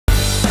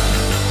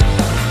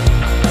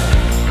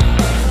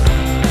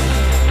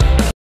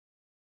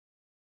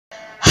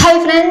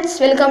friends,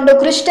 welcome to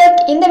KrishTech.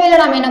 இந்த வீடியோல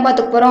நாம என்ன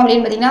பார்த்துக்க போறோம்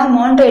அப்படினு பாத்தீங்கன்னா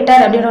moderator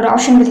அப்படின ஒரு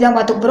ஆப்ஷன் பத்தி தான்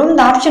பார்த்துக்க போறோம்.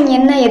 இந்த ஆப்ஷன்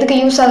என்ன எதுக்கு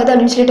யூஸ் ஆகுது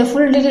அப்படினு சொல்லிட்டு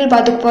full detail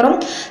பார்த்துக்க போறோம்.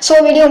 சோ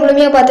வீடியோ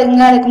முழுமையா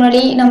பாத்துக்கங்க. அதுக்கு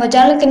முன்னாடி நம்ம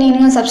சேனலுக்கு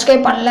நீங்க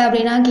subscribe பண்ணல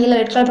அப்படினா கீழ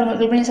ரெட் கலர் பட்டனை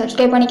கிளிக் பண்ணி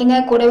subscribe பண்ணிக்கங்க.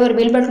 கூடவே ஒரு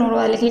bell button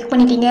வரும், அதல கிளிக்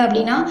பண்ணிட்டீங்க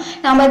அப்படினா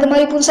நாம இந்த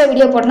மாதிரி புதுசா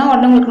வீடியோ போட்டனா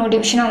உடனே உங்களுக்கு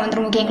நோட்டிஃபிகேஷனா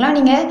வந்துரும். ஓகேங்களா?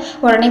 நீங்க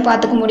உடனே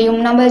பார்த்துக்க முடியும்.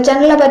 நம்ம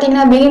சேனல்ல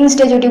பாத்தீங்கன்னா beginning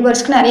stage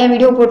யூடியூபர்ஸ்க்கு நிறைய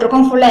வீடியோ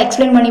போட்டுருக்கோம். ஃபுல்லா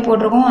எக்ஸ்பிளைன் பண்ணி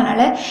போட்டுருக்கோம்.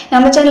 அதனால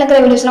நம்ம சேனல்ல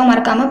இருக்கிற வீடியோஸ்லாம்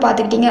மறக்காம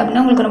பாத்துக்கிட்டீங்க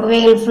அப்படினா உங்களுக்கு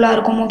ரொம்பவே ஹெல்ப்ஃபுல்லா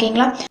இருக்கும். ஓகேங்களா?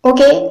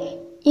 ஓகே,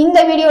 இந்த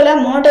வீடியோல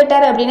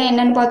மாடரேட்டர் அப்படினா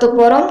என்னன்னு பார்த்து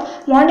போறோம்.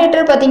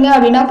 மாடரேட்டர் பாத்தீங்க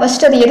அப்படினா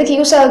ஃபர்ஸ்ட் அது எதுக்கு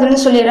யூஸ் ஆகுதுன்னு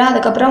சொல்லிறேன்.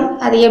 அதுக்கு அப்புறம்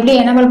அதை எப்படி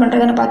எனேபிள்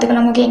பண்றதுன்னு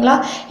பாத்துக்கலாம். ஓகேங்களா?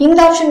 இந்த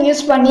ஆப்ஷன்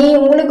யூஸ் பண்ணி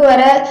உங்களுக்கு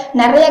வர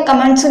நிறைய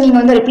கமெண்ட்ஸ் நீங்க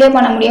வந்து ரிப்ளை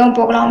பண்ண முடியாம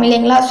போகலாம்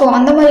இல்லைங்களா? சோ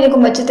அந்த மாதிரி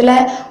இருக்கும் பட்சத்துல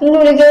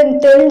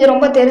உங்களுக்கு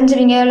ரொம்ப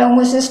தெரிஞ்சுவீங்க, இல்ல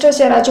உங்க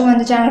சிஸ்டர்ஸ் யாராச்சும்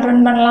வந்து சேனல்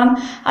ரன் பண்ணலாம்,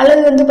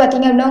 அல்லது வந்து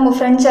பாத்தீங்க அப்படினா உங்க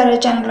ஃப்ரெண்ட்ஸ்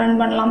யாராச்சும் சேனல் ரன்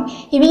பண்ணலாம்.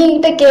 இவங்க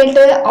கிட்ட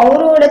கேட்டு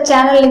அவரோட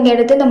சேனல் லிங்க்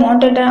எடுத்து இந்த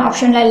மாடரேட்டர்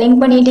ஆப்ஷன்ல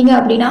லிங்க் பண்ணிட்டீங்க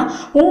அப்படினா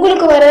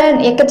உங்களுக்கு வர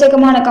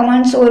எக்கச்சக்கமான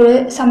கமெண்ட்ஸ் ஒரு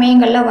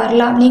சமயங்கள்ல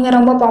வரலாம். நீங்க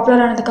ரொம்ப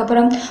பாப்புலர் ஆனதுக்கு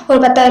அப்புறம் ஒரு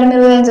 10,000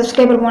 20,000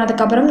 சப்ஸ்கிரைபர்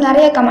போனதுக்கு அப்புறம்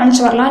நிறைய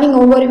கமெண்ட்ஸ் வரலாம். நீங்க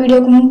ஒவ்வொரு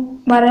வீடியோக்கும்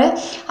வர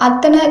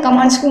அத்தனை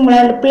கமெண்ட்ஸ்க்கு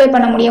உங்களால் ரிப்ளை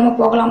பண்ண முடியாம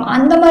போகலாம்.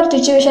 அந்த மாதிரி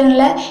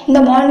சிச்சுவேஷன்ல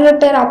இந்த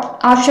மாடரேட்டர்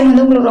ஆப்ஷன்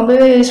வந்து உங்களுக்கு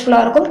ரொம்பவே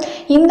யூஸ்ஃபுல்லா இருக்கும்.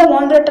 இந்த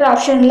மாடரேட்டர்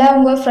ஆப்ஷன்ல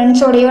உங்க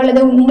ஃப்ரெண்ட்ஸோடையோ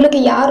அல்லது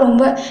உங்களுக்கு யார்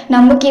ரொம்ப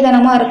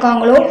நம்பிக்கைதனமா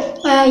இருக்காங்களோ,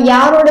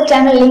 யாரோட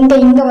சேனல்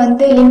லிங்கை இங்க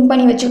வந்து லிங்க்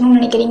பண்ணி வச்சுக்கணும்னு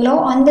நினைக்கிறீங்களோ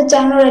அந்த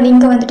சேனலோட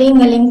லிங்கை வந்துட்டு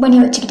இங்க லிங்க் பண்ணி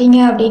வச்சுக்கிட்டீங்க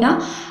அப்படின்னா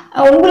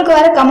உங்களுக்கு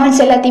வர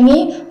கமெண்ட்ஸ் எல்லாத்தையுமே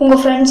உங்க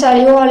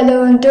ஃப்ரெண்ட்ஸாலேயோ அல்லது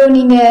வந்துட்டு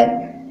நீங்க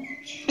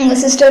உங்க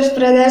சிஸ்டர்ஸ்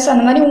பிரதர்ஸ்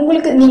அந்த மாதிரி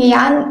உங்களுக்கு நீங்க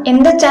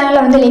எந்த சேனலை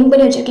வந்து லிங்க்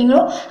பண்ணி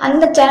வச்சிருக்கீங்களோ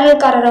அந்த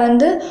சேனல்காரரை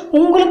வந்து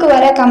உங்களுக்கு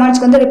வர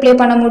கமெண்ட்ஸ்க்கு வந்து ரிப்ளை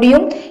பண்ண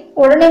முடியும்.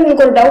 உடனே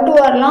உங்களுக்கு ஒரு டவுட்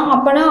வரலாம்,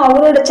 அப்போனா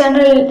அவரோட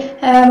சேனல்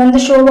வந்து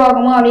ஷோ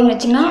ஆகுமா அப்படின்னு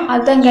வச்சிங்கன்னா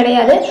அதுதான்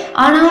கிடையாது.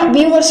 ஆனால்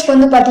வியூவர்ஸ்க்கு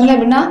வந்து பார்த்தீங்க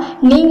அப்படின்னா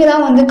நீங்கள்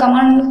தான் வந்து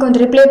கமெண்ட்க்கு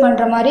வந்து ரிப்ளை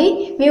பண்ணுற மாதிரி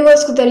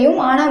வியூவர்ஸ்க்கு தெரியும்.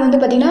 ஆனால் வந்து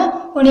பார்த்தீங்கன்னா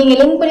நீங்கள்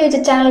லிங்க் பண்ணி வச்ச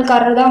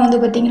சேனல்காரர் தான் வந்து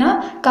பார்த்தீங்கன்னா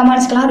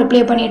கமெண்ட்ஸ்க்கெலாம்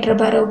ரிப்ளை பண்ணிட்டு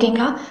இருப்பாரு.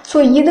 ஓகேங்களா? ஸோ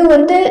இது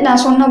வந்து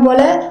நான் சொன்ன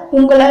போல்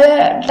உங்களால்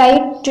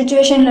டைட்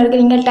சுச்சுவேஷனில்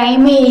இருக்கிறீங்க,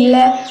 டைமே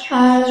இல்லை,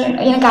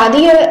 எனக்கு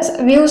அதிக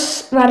வியூஸ்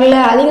வரல,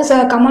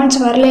 அதிக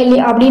கமெண்ட்ஸ் வரல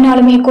இல்லையா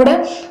அப்படின்னாலுமே கூட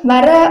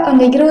வர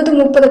அந்த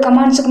 20-30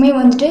 கமெண்ட்ஸுக்குமே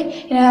வந்துட்டு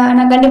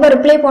நான் கண்டிப்பாக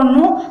ரிப்ளை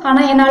பண்ணணும்,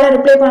 ஆனால் என்னால்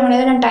ரிப்ளை பண்ண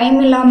முடியாது, நான் டைம்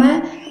இல்லாமல்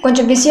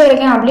கொஞ்சம் பிஸியாக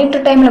இருக்கேன் அப்படின்ற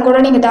டைமில் கூட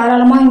நீங்கள்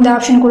தாராளமாக இந்த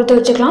ஆப்ஷன் கொடுத்து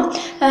வச்சுக்கலாம்.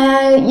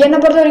 என்னை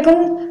பொறுத்த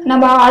வரைக்கும்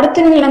நம்ம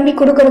அடுத்தவங்க நம்பி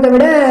கொடுக்கறத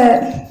விட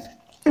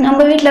நம்ம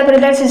வீட்டில்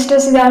பிரதர்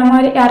சிஸ்டர்ஸ்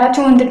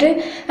யாராச்சும் வந்துட்டு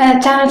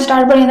சேனல்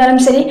ஸ்டார்ட்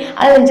பண்ணியிருந்தாலும் சரி,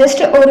 அதில்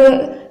ஜஸ்ட் ஒரு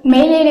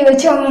மெயில் ஐடி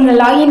வச்சு அவங்க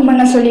லாகின்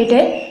பண்ண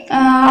சொல்லிவிட்டு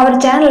அவர்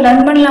சேனல்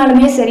ரன்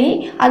பண்ணாலுமே சரி,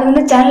 அது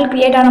வந்து சேனல்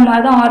க்ரியேட் ஆன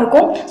மாதிரி தான்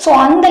இருக்கும். ஸோ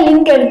அந்த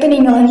லிங்க் எடுத்து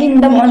நீங்கள் வந்து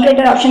இந்த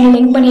மாடரேட்டர் ஆப்ஷனில்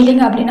லிங்க்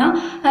பண்ணிட்டீங்க அப்படின்னா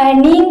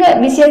நீங்கள்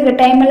பிஸியாக இருக்கிற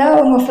டைமில்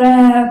உங்கள்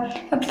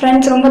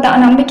ஃப்ரெண்ட்ஸ் ரொம்ப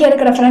நம்பிக்கை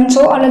இருக்கிற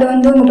ஃப்ரெண்ட்ஸோ அல்லது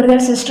வந்து உங்கள்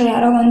பிரதர் சிஸ்டர்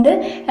யாரோ வந்து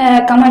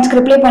கமெண்ட்ஸ்க்கு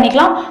ரிப்ளை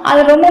பண்ணிக்கலாம்.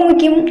 அது ரொம்ப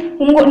முக்கியம்.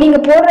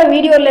 நீங்கள் போடுற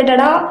வீடியோ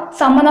ரிலேட்டடாக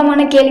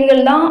சம்மந்தமான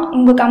கேள்விகள் தான்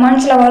உங்கள்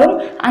கமெண்ட்ஸில் வரும்.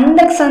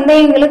 அந்த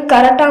சந்தேகங்களுக்கு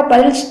கரெக்டாக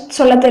பதில்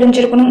சொல்ல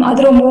தெரிஞ்சிருக்கணும்,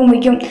 அது ரொம்ப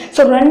முக்கியம்.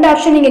 ஸோ 2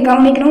 ஆப்ஷன் நீங்கள்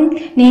கவனிக்கணும்.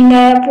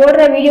 நீங்கள்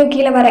போடுற வீடியோ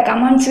கீழே வர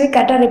கமெண்ட்ஸுக்கு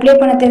கரெக்டாக ரிப்ளை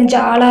பண்ண தெரிஞ்ச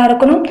ஆளாக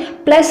இருக்கணும்,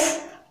 ப்ளஸ்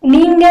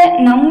நீங்கள்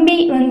நம்பி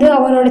வந்து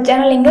அவரோட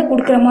சேனல் இங்கே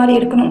கொடுக்குற மாதிரி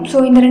இருக்கணும். ஸோ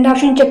இந்த 2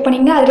 ஆப்ஷன் செக்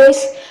பண்ணிங்க.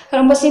 அதர்வைஸ்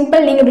ரொம்ப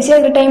சிம்பிள். நீங்கள் பிஸியாக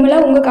இருக்கிற டைமில்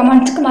உங்கள்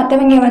கமெண்ட்ஸுக்கு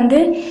மற்றவங்க வந்து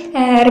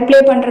ரிப்ளை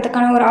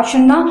பண்ணுறதுக்கான ஒரு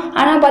ஆப்ஷன் தான்.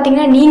 ஆனால்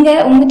பார்த்தீங்கன்னா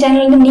நீங்கள் உங்கள்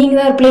சேனல்லேருந்து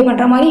நீங்கள் தான் ரிப்ளை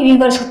பண்ணுற மாதிரி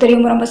வியூவர்ஸ்க்கு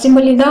தெரியும். ரொம்ப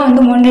சிம்பிள். இதுதான்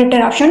வந்து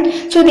மாடரேட்டர் ஆப்ஷன்.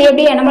 ஸோ இதை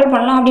எப்படி எனேபிள்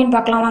பண்ணலாம் அப்படின்னு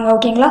பார்க்கலாம் வாங்க.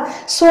 ஓகேங்களா?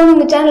 ஸோ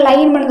உங்கள் சேனல்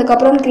லாகின்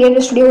பண்ணதுக்கப்புறம்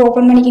கிரியேட்டர் ஸ்டுடியோ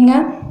ஓப்பன் பண்ணிக்கோங்க.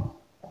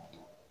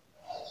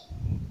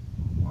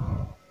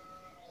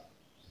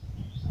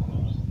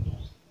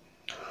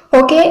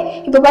 ஓகே,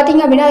 இப்போ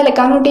பார்த்தீங்க அப்படின்னா அதில்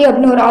கம்யூனிட்டி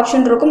அப்படின்னு ஒரு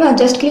ஆப்ஷன் இருக்கும். அது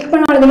ஜஸ்ட் கிளிக்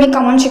பண்ணாலுமே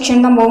கமெண்ட்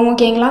செக்ஷன் தான் போகும்.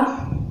 ஓகேங்களா?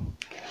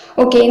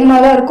 ஓகே, இந்த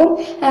மாதிரி தான் இருக்கும்.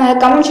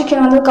 கமெண்ட்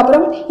செக்ஷன்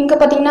வந்ததுக்கப்புறம் இங்கே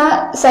பார்த்தீங்கன்னா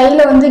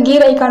சைடில் வந்து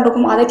கீர் ஐக்கான்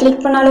இருக்கும், அதை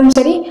கிளிக் பண்ணாலும்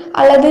சரி,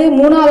 அல்லது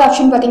 3வது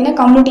ஆப்ஷன் பார்த்தீங்கன்னா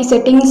கம்யூனிட்டி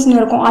செட்டிங்ஸ்னு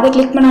இருக்கும், அதை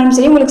கிளிக் பண்ணாலும்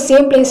சரி உங்களுக்கு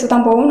சேம் பிளேஸுக்கு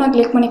தான் போகும். நான்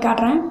கிளிக் பண்ணி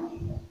காட்டுறேன்.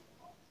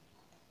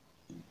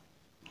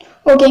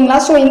 ஓகேங்களா?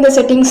 ஸோ இந்த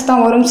செட்டிங்ஸ்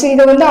தான் வரும். ஸோ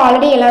இதை வந்து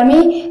ஆல்ரெடி எல்லாருமே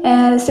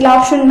சில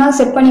ஆப்ஷன் தான்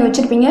செட் பண்ணி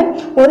வச்சுருப்பீங்க.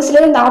 ஒரு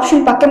சிலர் இந்த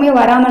ஆப்ஷன் பக்கமே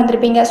வராமல்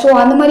இருந்திருப்பீங்க. ஸோ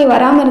அந்த மாதிரி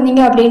வராமல்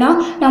இருந்தீங்க அப்படின்னா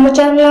நம்ம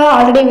சேனலில்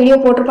ஆல்ரெடி வீடியோ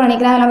போட்டிருப்போம்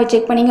நினைக்கிறேன், அதெல்லாம்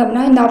செக் பண்ணிங்க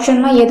அப்படின்னா இந்த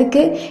ஆப்ஷன்லாம்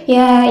எதுக்கு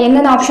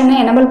என்னென்ன ஆப்ஷனை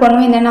எனேபிள்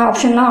பண்ணணும், என்னென்ன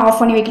ஆப்ஷன்லாம் ஆஃப்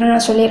பண்ணி வைக்கணும்னு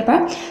நான்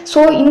சொல்லியிருப்பேன்.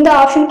 ஸோ இந்த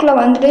ஆப்ஷனுக்குள்ளே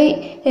வந்துட்டு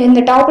இந்த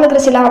டாப்பில்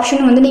இருக்கிற சில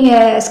ஆப்ஷன் வந்து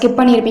நீங்கள் ஸ்கிப்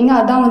பண்ணியிருப்பீங்க.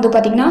 அதுதான் வந்து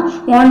பார்த்தீங்கன்னா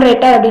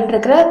மாடரேட்டர் அப்படின்னு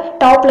இருக்கிற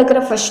டாப்பில்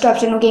இருக்கிற ஃபர்ஸ்ட்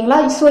ஆப்ஷன். ஓகேங்களா?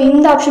 ஸோ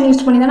இந்த ஆப்ஷன்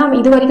யூஸ் பண்ணி தான்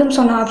நம்ம இது வரைக்கும்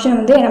சொன்ன ஆப்ஷன்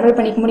வந்து எனேபிள்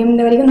பண்ணிக்க முடியும்.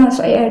 இந்த வரைக்கும் நான்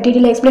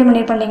டீட்டெயிலாக எக்ஸ்பிளைன்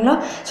பண்ணியிருப்பேன் இல்லைங்களா?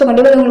 ஸோ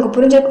கண்டிப்பாக உங்களுக்கு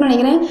புரிஞ்சிருக்குன்னு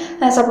நினைக்கிறேன்.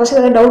 சப்போஸ்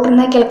ஏதாவது டவுட்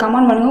இருந்தால் கீழே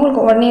கமெண்ட் பண்ணுங்கள்,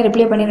 உங்களுக்கு உடனே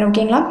ரிப்ளை பண்ணிடுறேன்.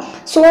 ஓகேங்களா?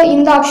 ஸோ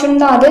இந்த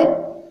ஆப்ஷன் தான் அது.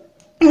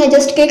 நீங்கள்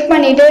ஜஸ்ட் கிளிக்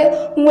பண்ணிவிட்டு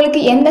உங்களுக்கு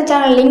எந்த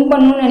சேனல் லிங்க்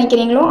பண்ணணும்னு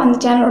நினைக்கிறீங்களோ அந்த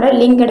சேனலோட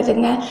லிங்க்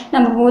எடுத்துங்க.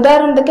 நம்ம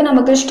உதாரணத்துக்கு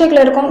நம்ம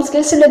கிறிஸ்டெக்கில் இருக்கோம்,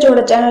 ஸ்கில்ஸ்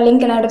வில்லேஜோட சேனல்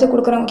லிங்க் நான் எடுத்து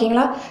கொடுக்குறோம்.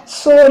 ஓகேங்களா?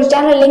 ஸோ ஒரு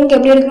சேனல் லிங்க்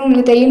எப்படி இருக்குன்னு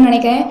உங்களுக்கு தெரியும்னு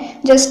நினைக்கிறேன்.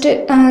 ஜஸ்ட்டு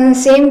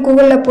சேம்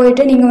கூகுளில்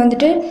போயிட்டு நீங்கள்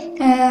வந்துட்டு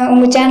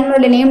உங்கள்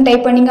சேனலோட நேம்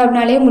டைப் பண்ணிங்க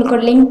அப்படின்னாலே உங்களுக்கு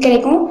ஒரு லிங்க்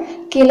கிடைக்கும்.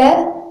 கீழே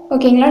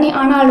ஓகேங்களா.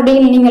 ஆனால் ஆல்ரெடி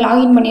நீங்கள்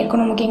லாகின்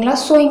பண்ணியிருக்கணும். ஓகேங்களா.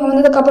 ஸோ இங்கே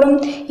வந்ததுக்கப்புறம்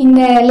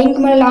இந்த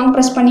லிங்க் மேலே லாங்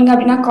ப்ரெஸ் பண்ணிங்க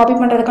அப்படின்னா காப்பி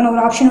பண்ணுறதுக்கான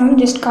ஒரு ஆப்ஷன் வரும்.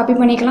 ஜஸ்ட் காப்பி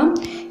பண்ணிக்கலாம்.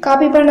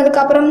 காப்பி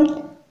பண்ணதுக்கப்புறம்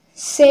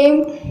சேம்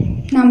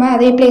நம்ம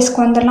அதே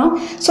பிளேஸ்க்கு வந்துடலாம்.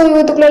 ஸோ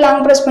இதுக்குள்ளே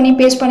லாங் ப்ரெஸ் பண்ணி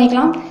பேஸ்ட்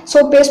பண்ணிக்கலாம். ஸோ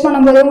பேஸ்ட்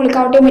பண்ணும்போது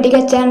உங்களுக்கு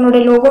ஆட்டோமேட்டிக்காக சேனலோட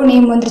லோகோ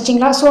நேம்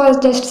வந்துருச்சிங்களா. ஸோ அதை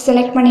ஜஸ்ட்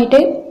செலக்ட் பண்ணிவிட்டு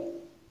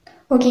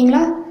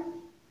ஓகேங்களா.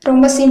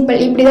 ரொம்ப சிம்பிள்.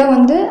 இப்படி தான்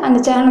வந்து அந்த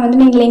சேனல்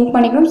வந்து நீங்கள் லிங்க்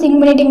பண்ணிக்கணும். லிங்க்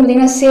பண்ணிவிட்டு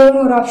பார்த்தீங்கன்னா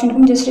சேவ்னு ஒரு ஆப்ஷன்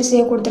இருக்கும். ஜஸ்ட்டு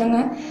சேவ்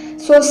கொடுத்துருங்க.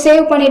 ஸோ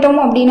சேவ் பண்ணிட்டோம்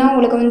அப்படின்னா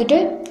உங்களுக்கு வந்துட்டு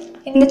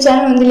இந்த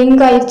சேனல் வந்து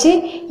லிங்க் ஆயிடுச்சு.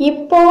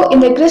 இப்போது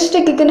இந்த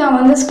KrishTechக்கு நான்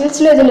வந்து ஸ்கில்ஸ்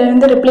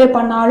வில்லேஜ்லேருந்து ரிப்ளை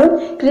பண்ணாலும்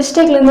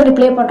KrishTechலேருந்து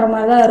ரிப்ளை பண்ணுற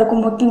மாதிரி தான்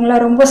இருக்கும். ஓகேங்களா.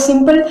 ரொம்ப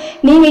சிம்பிள்.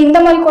 நீங்கள் இந்த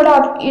மாதிரி கூட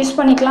யூஸ்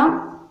பண்ணிக்கலாம்.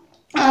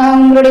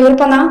 உங்களுடைய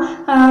விருப்பம் தான்.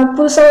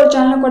 புதுசாக ஒரு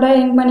சேனல் கூட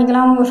லிங்க்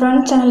பண்ணிக்கலாம். உங்கள்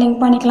ஃப்ரெண்ட் சேனல் லிங்க்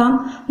பண்ணிக்கலாம்.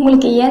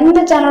 உங்களுக்கு எந்த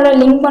சேனலோட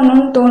லிங்க்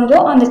பண்ணணும்னு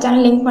தோணுதோ அந்த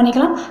சேனல் லிங்க்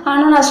பண்ணிக்கலாம்.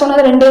 ஆனால் நான்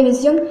சொன்னது ரெண்டே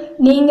விஷயம்.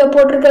 நீங்கள்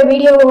போட்டிருக்க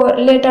வீடியோ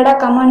ரிலேட்டடாக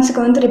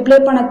கமெண்ட்ஸுக்கு வந்து ரிப்ளை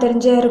பண்ண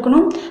தெரிஞ்சே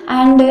இருக்கணும்.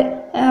 அண்டு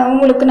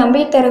உங்களுக்கு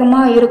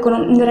நம்பிக்கைத்தரமாக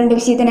இருக்கணும். இந்த ரெண்டு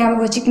விஷயத்தை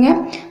ஞாபகம் வச்சுக்கோங்க.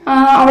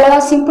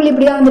 அவ்வளோதான் சிம்பிள்.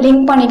 இப்படி தான் வந்து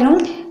லிங்க்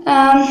பண்ணிக்கணும்.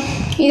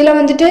 இதில்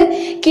வந்துட்டு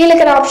கீழே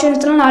இருக்கிற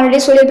ஆப்ஷன்ஸ்லாம் நான் ஆல்ரெடி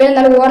சொல்லியிருப்பேன்.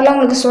 இருந்தாலும் ஓரளவு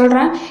உங்களுக்கு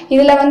சொல்கிறேன்.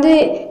 இதில் வந்து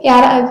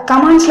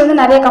கமெண்ட்ஸில்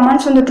வந்து நிறைய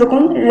கமெண்ட்ஸ்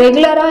வந்துட்டுருக்கும்.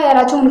 ரெகுலராக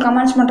யாராச்சும் உங்களுக்கு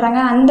கமெண்ட்ஸ் பண்ணுறாங்க.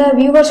 அந்த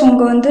வியூவர்ஸ்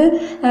உங்களுக்கு வந்து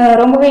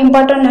ரொம்பவே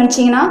இம்பார்ட்டன்ட்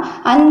நினச்சிங்கன்னா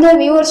அந்த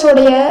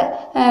வியூவர்ஸோடைய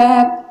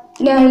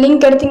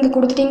லிங்க் எடுத்து இங்கே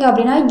கொடுத்துட்டீங்க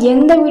அப்படின்னா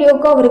எந்த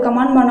வீடியோவுக்கு அவர்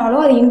கமெண்ட்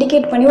பண்ணாலும் அதை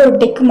இண்டிகேட் பண்ணி ஒரு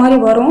டெக் மாதிரி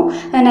வரும்.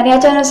 நிறையா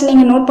சேனல்ஸ்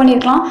நீங்கள் நோட்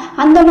பண்ணியிருக்கலாம்.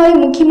 அந்த மாதிரி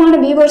முக்கியமான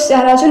வியூவர்ஸ்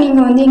யாராச்சும்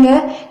நீங்கள் வந்து இங்கே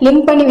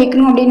லிங்க் பண்ணி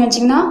வைக்கணும் அப்படின்னு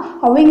நினச்சிங்கன்னா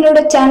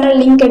அவங்களோட சேனல்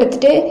லிங்க்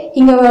எடுத்துகிட்டு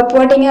இங்கே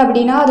போட்டிங்க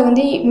அப்படின்னா அது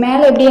வந்து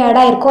மேலே எப்படி ஆட்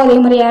ஆகிருக்கோ அதே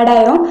மாதிரி ஆட்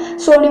ஆயிரும்.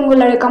 ஸோ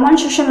உங்களோட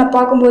கமெண்ட் செக்ஷனில்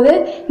பார்க்கும்போது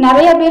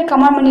நிறைய பேர்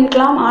கமெண்ட்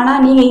பண்ணியிருக்கலாம்.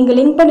 ஆனால் நீங்கள் இங்கே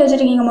லிங்க் பண்ணி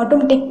வச்சுருக்கீங்க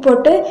மட்டும் டிக்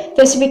போட்டு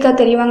ஸ்பெசிஃபிக்காக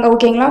தெரிவாங்க.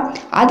 ஓகேங்களா.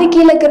 அது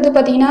கீழே இருக்கிறது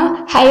பார்த்தீங்கன்னா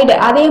ஹைடு.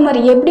 அதே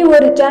மாதிரி எப்படி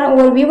ஒரு சேனல்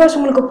ஒரு வியூவர்ஸ்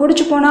உங்களுக்கு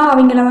பிடிச்சி போனால்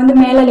அவங்கள வந்து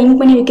மேலே லிங்க்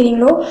பண்ணி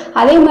வைக்கிறீங்களோ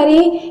அதே மாதிரி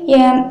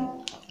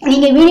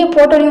நீங்கள் வீடியோ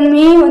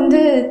போட்டோடையுமே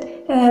வந்து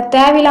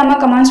தேவையில்லாமல்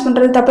கமெண்ட்ஸ்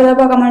பண்ணுறது,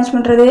 தப்பாக கமெண்ட்ஸ்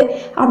பண்ணுறது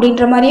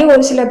அப்படின்ற மாதிரியே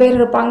ஒரு சில பேர்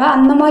இருப்பாங்க.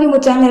 அந்த மாதிரி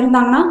உங்கள் சேனல்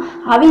இருந்தாங்கன்னா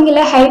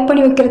அவங்கள ஹைட்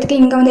பண்ணி வைக்கிறதுக்கு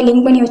இங்கே வந்து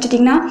லிங்க் பண்ணி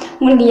வச்சுட்டிங்கன்னா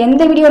உங்களுக்கு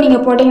எந்த வீடியோ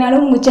நீங்கள்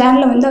போட்டிங்கனாலும் உங்கள்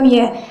சேனலில் வந்து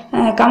அவங்க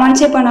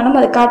கமெண்ட்ஸே பண்ணாலும்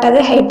அது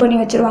காட்டாது, ஹைட் பண்ணி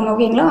வச்சுருவாங்க.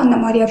 ஓகேங்களா. அந்த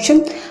மாதிரி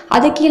ஆப்ஷன்.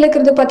 அது கீழே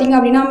இருக்கிறது பார்த்திங்க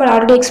அப்படின்னா நம்ம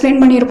ஆல்ரெடி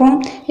எக்ஸ்பிளைன் பண்ணியிருப்போம்.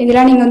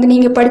 இதெல்லாம்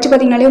நீங்கள் படித்து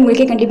பார்த்தீங்கனாலே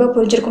உங்களுக்கே கண்டிப்பாக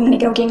புரிஞ்சிருக்கும்னு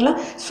நினைக்கிறேன். ஓகேங்களா.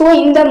 ஸோ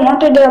இந்த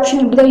moderator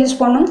ஆப்ஷன் இப்படி தான் யூஸ்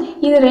பண்ணணும்.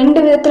 இது ரெண்டு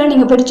விதத்தில்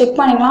நீங்கள் போய்ட்டு செக்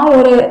பண்ணிக்கலாம்.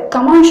 ஒரு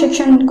கமெண்ட்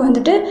செக்ஷனுக்கு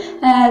வந்துட்டு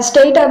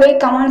ஸ்ட்ரெயிட்டாகவே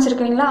கமெண்ட்ஸ்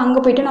இருக்குங்களா அங்கே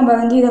போய்ட்டு நம்ம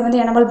வந்து இதை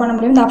வந்து எனபிள் பண்ண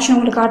முடியும். இந்த ஆப்ஷன்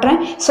உங்களுக்கு காட்டுறேன்.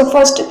 ஸோ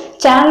ஃபர்ஸ்ட்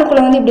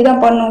சேனலுக்குள்ளே வந்து இப்படி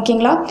தான் பண்ணணும்.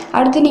 ஓகேங்களா.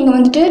 அடுத்து நீங்கள்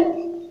வந்துட்டு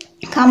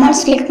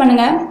கமெண்ட்ஸ் கிளிக்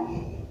பண்ணுங்கள்.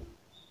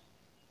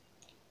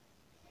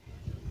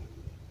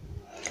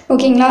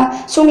 ஓகேங்களா.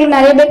 ஸோ உங்களுக்கு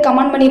நிறைய பேர்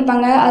கமெண்ட்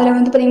பண்ணியிருப்பாங்க. அதில்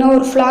வந்து பார்த்திங்கன்னா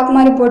ஒரு ஃப்ளாக்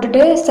மாதிரி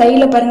போட்டுட்டு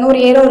சைடில் பாருங்கள் ஒரு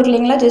ஏரோ இருக்கு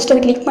இல்லைங்களா. ஜஸ்ட்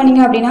அதை கிளிக்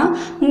பண்ணிங்க அப்படின்னா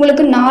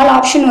உங்களுக்கு 4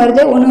 ஆப்ஷன்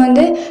வருது. ஒன்று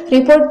வந்து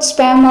ரிப்போர்ட்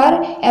ஸ்பேம் ஆர்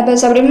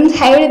எபஸ் அப்படின்னு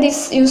height this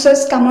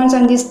users comments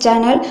on this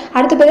channel.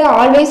 அடுத்து பார்த்து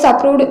always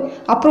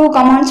approve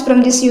comments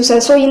from this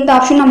user. So இந்த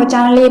ஆப்ஷன் நம்ம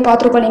சேனல்லேயே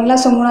பார்த்துருப்போம் இல்லைங்களா.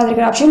 ஸோ 3வது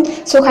இருக்கிற ஆப்ஷன்.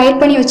 ஸோ ஹைட்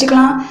பண்ணி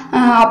வச்சுக்கலாம்,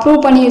 அப்ரூவ்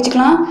பண்ணி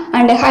வச்சுக்கலாம்.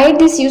 And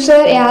height this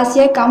user as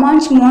a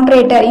comments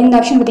moderator. இந்த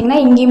ஆப்ஷன் பார்த்திங்கன்னா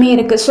இங்கேயுமே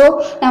இருக்குது. ஸோ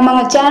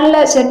நம்ம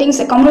சேனலில்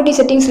செட்டிங்ஸ் கம்யூனிட்டி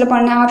செட்டிங்ஸ்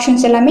பண்ண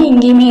ஆப்ஷன்ஸ் எல்லாமே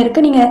இங்கேயுமே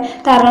இருக்குது. நீங்கள்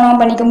தாராளமாக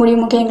பண்ணிக்க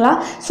முடியும். ஓகேங்களா.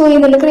 ஸோ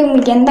இதில் இருக்கிற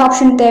உங்களுக்கு எந்த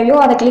ஆப்ஷன் தேவையோ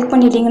அதை கிளிக்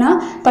பண்ணிட்டீங்கன்னா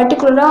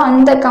பர்டிகுலராக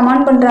அந்த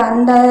கமெண்ட் பண்ணுற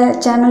அந்த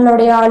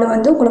சேனலோடைய ஆள்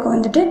வந்து உங்களுக்கு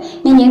வந்துட்டு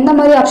நீங்கள் எந்த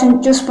மாதிரி ஆப்ஷன்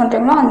சூஸ்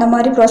பண்ணுறீங்களோ அந்த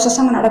மாதிரி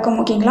ப்ராசஸ் அங்கே நடக்கும்.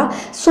 ஓகேங்களா.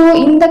 ஸோ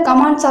இந்த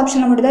கமெண்ட்ஸ்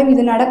ஆப்ஷனில் மட்டும்தான்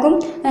இது நடக்கும்.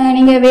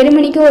 நீங்கள்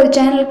வெறுமணிக்கு ஒரு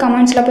சேனல்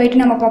கமெண்ட்ஸில்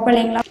போயிட்டு நம்ம பார்ப்போம்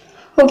இல்லைங்களா.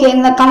 ஓகே.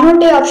 இந்த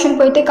கம்யூனிட்டி ஆப்ஷன்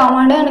போய்ட்டு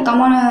கமாண்டு அண்ட்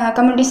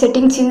கம்யூனிட்டி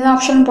செட்டிங்ஸ் இந்த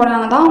ஆப்ஷன்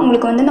போனாங்க தான்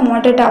உங்களுக்கு வந்து இந்த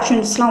moderator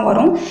ஆப்ஷன்ஸ்லாம்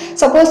வரும்.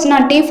 சப்போஸ்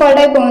நான்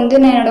டிஃபால்ட்டாக இப்போ வந்து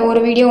நான் என்னோட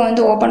ஒரு வீடியோ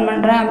வந்து ஓப்பன்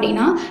பண்ணுறேன்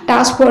அப்படின்னா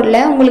டாஸ்க்போர்டில்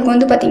உங்களுக்கு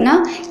வந்து பார்த்திங்கன்னா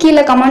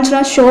கீழே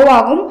கமெண்ட்ஸ்லாம் ஷோ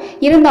ஆகும்.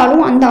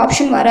 இருந்தாலும் அந்த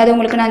ஆப்ஷன் வராது.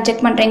 உங்களுக்கு நான்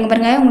செக் பண்ணுறேன். இங்கே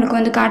பாருங்கள் உங்களுக்கு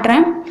வந்து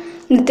காட்டுறேன்.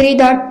 இந்த 3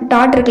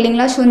 டாட் இருக்கு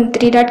இல்லைங்களா. ஸோ இந்த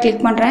 3 டாட் கிளிக்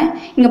பண்ணுறேன்.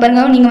 இங்கே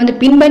பாருங்கள் நீங்கள் வந்து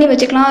பின் பண்ணி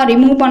வச்சுக்கலாம்,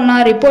 ரிமூவ்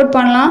பண்ணலாம், ரிப்போர்ட்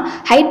பண்ணலாம்,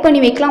 ஹைட் பண்ணி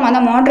வைக்கலாம். அதை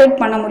மாடரேட்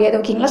பண்ண முடியாது.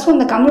 ஓகேங்களா. ஸோ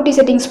இந்த கம்யூனிட்டி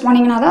செட்டிங்ஸ்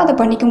போனீங்கன்னா தான் அதை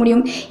பண்ணிக்க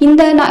முடியும்.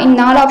 இந்த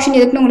 4 ஆப்ஷன்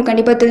எதுக்குன்னு உங்களுக்கு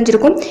கண்டிப்பாக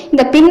தெரிஞ்சிருக்கும்.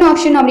 இந்த பின்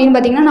ஆப்ஷன் அப்படின்னு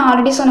பார்த்தீங்கன்னா நான்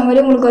ஆல்ரெடி சொன்ன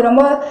மாதிரி உங்களுக்கு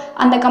ரொம்ப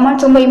அந்த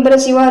கமெண்ட்ஸ் ரொம்ப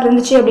இம்ப்ரெசிவாக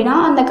இருந்துச்சு அப்படின்னா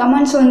அந்த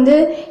கமெண்ட்ஸ் வந்து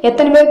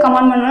எத்தனை பேர்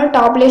கமெண்ட் பண்ணாலும்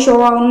டாப்லேயே ஷோ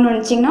ஆகணும்னு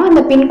நினச்சிங்கன்னா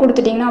அந்த பின்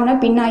கொடுத்துட்டிங்கன்னா அப்படின்னா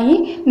பின் ஆகி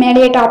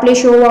மேலேயே டாப்லேயே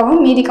ஷோ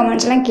ஆகும். மீதி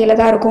கமெண்ட்ஸ்லாம் கீழே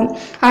தான் இருக்கும்.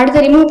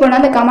 அடுத்து ரிமூவ்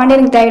பண்ணால் அந்த கமெண்ட்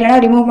எனக்கு தேவையில்லைனா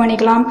ரிமூவ் பண்ணிக்கலாம்,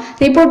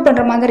 ரிப்போர்ட்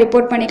பண்ணுற மாதிரி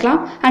ரிப்போர்ட் பண்ணிக்கலாம்,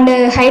 அண்டு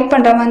ஹைட்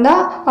பண்ணுற மாதிரி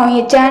தான்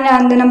அவங்க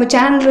அந்த நம்ம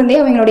சேனல்லேருந்தே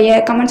அவங்களுடைய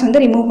கமெண்ட்ஸ்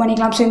வந்து ரிமூவ்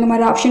பண்ணிக்கலாம். ஸோ இந்த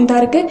மாதிரி ஆப்ஷன் தான்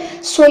இருக்குது.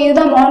 ஸோ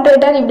இதுதான்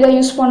moderator. இப்படி தான்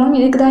யூஸ் பண்ணணும்.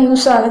 இதுக்கு தான்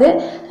யூஸ் ஆகுது.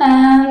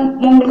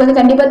 உங்களுக்கு வந்து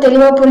கண்டிப்பாக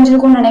தெளிவாக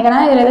புரிஞ்சிருக்கும்னு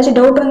நினைக்கிறேன். இதில் ஏதாச்சும்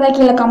டவுட் இருந்தால்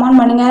கீழே கமெண்ட்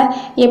பண்ணுங்கள்.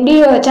 எப்படி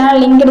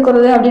சேனல் லிங்க்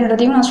எடுக்கிறது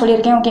அப்படின்றதையும் நான்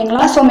சொல்லியிருக்கேன்.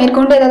 ஓகேங்களா. ஸோ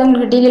மேற்கொண்டு ஏதாவது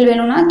உங்களுக்கு டீட்டெயில்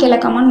வேணும்னா கீழே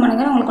கமெண்ட்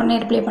பண்ணுங்கள். நான் உங்களுக்கு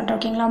ஒன்றே ரிப்ளை பண்ணுறேன்.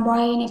 ஓகேங்களா.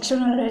 பாய். நெக்ஸ்ட்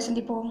நல்ல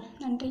சந்திப்போம்.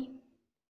 நன்றி.